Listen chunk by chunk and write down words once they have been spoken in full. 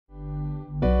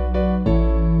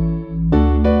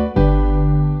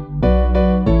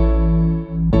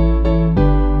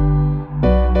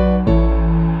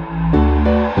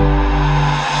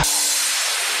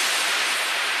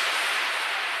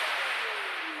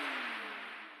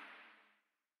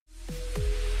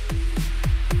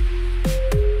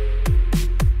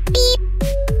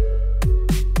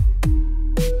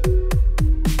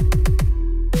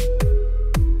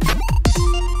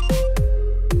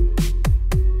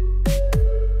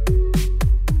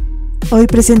Hoy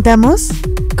presentamos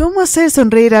cómo hacer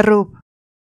sonreír a RUV.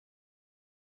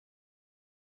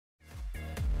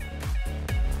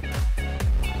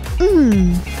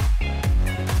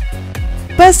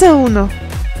 Paso 1.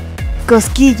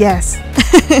 Cosquillas.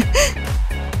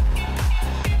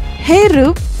 Hey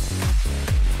RUV.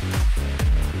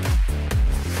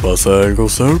 ¿Pasa algo,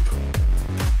 Sarv?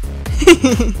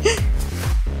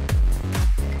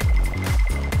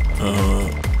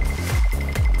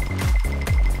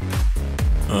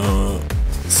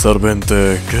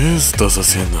 Sarvente, ¿qué estás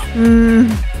haciendo?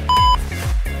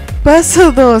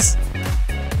 Paso 2.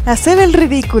 Hacer el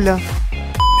ridículo.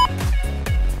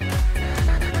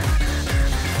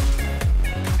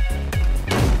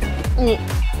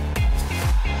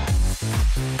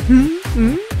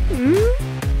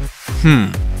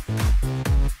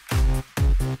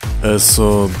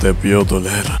 Eso debió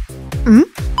doler.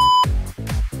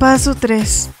 Paso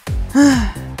 3.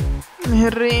 Me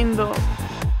rindo.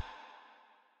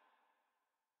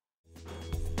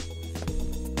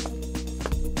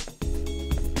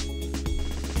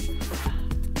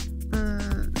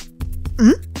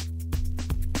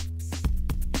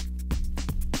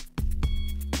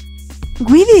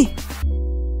 Whitty.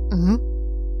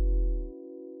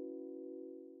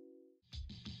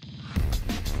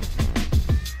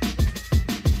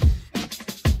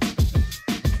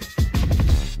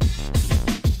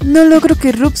 No logro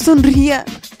que RUV sonría.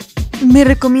 ¿Me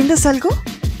recomiendas algo?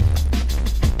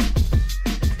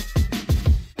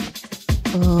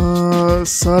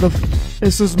 Sarv,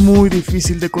 eso es muy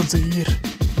difícil de conseguir.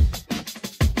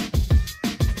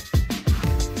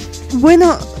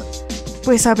 Bueno,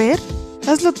 pues a ver,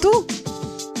 hazlo tú.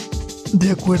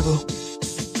 De acuerdo.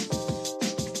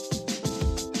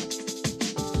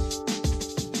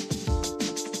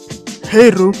 Hey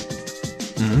RUV.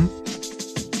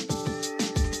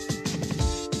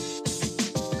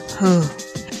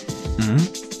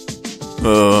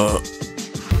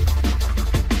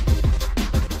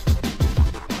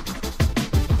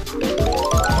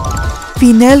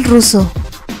 Final ruso.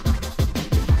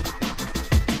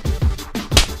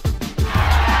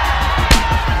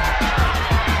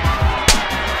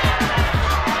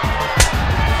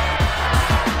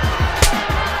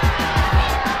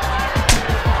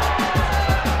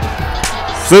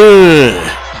 ¡Sí!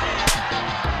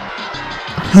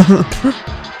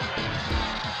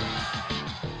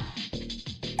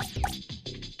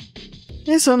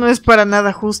 Eso no es para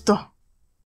nada justo.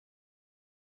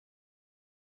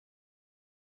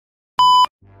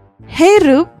 Hey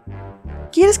RUV,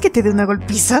 ¿quieres que te dé una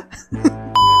golpiza?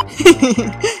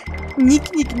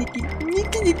 Niki, niki, niki,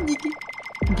 niki, niki, niki.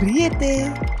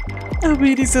 Ríete. A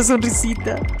ver esa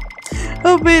sonrisita.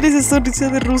 A ver esa sonrisa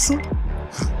de ruso.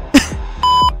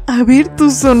 A ver tu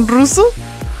sonruso.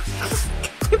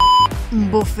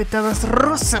 Bofetadas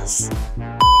rosas.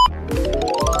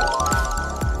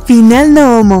 Final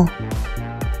nuevo.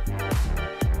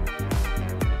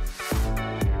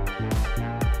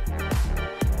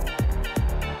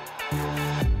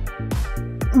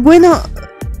 Bueno,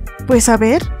 pues a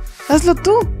ver, hazlo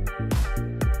tú.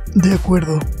 De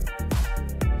acuerdo.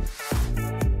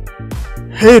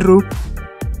 Hey RUV.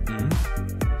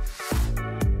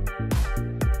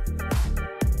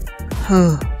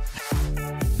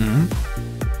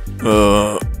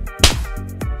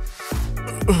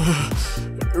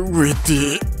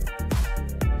 Whitty.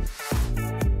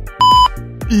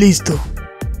 Listo.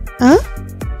 ¿Ah?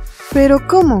 ¿Pero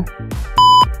cómo?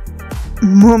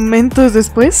 ¿Momentos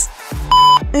después?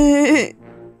 ¿Qué?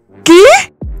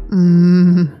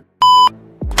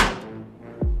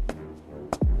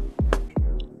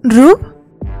 ¿RUV?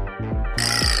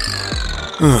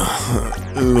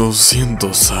 Lo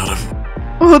siento, Sarv.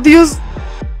 ¡Oh, Dios!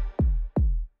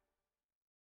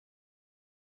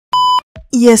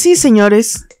 Y así,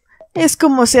 señores, es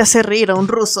como se hace reír a un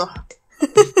ruso.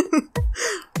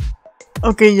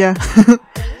 Ok, ya.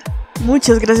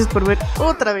 Muchas gracias por ver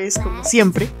otra vez, como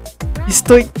siempre.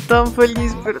 Estoy tan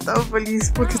feliz, pero tan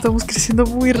feliz, porque estamos creciendo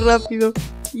muy rápido.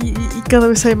 Y cada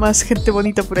vez hay más gente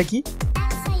bonita por aquí.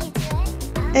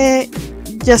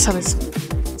 Ya sabes,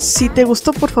 si te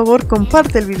gustó, por favor,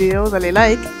 comparte el video, dale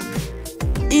like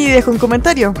y deja un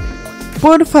comentario.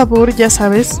 Por favor, ya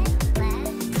sabes,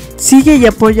 sigue y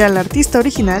apoya al artista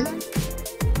original.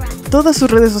 Todas sus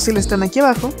redes sociales están aquí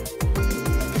abajo.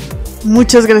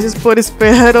 Muchas gracias por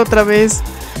esperar otra vez.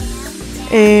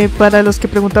 Para los que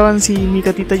preguntaban si mi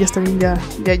gatita ya está bien,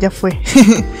 ya fue.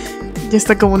 Ya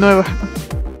está como nueva.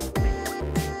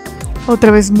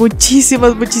 Otra vez,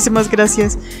 muchísimas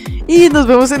gracias. Y nos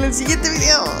vemos en el siguiente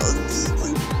video.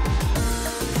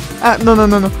 No.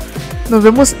 Nos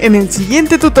vemos en el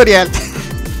siguiente tutorial.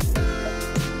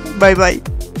 Bye bye.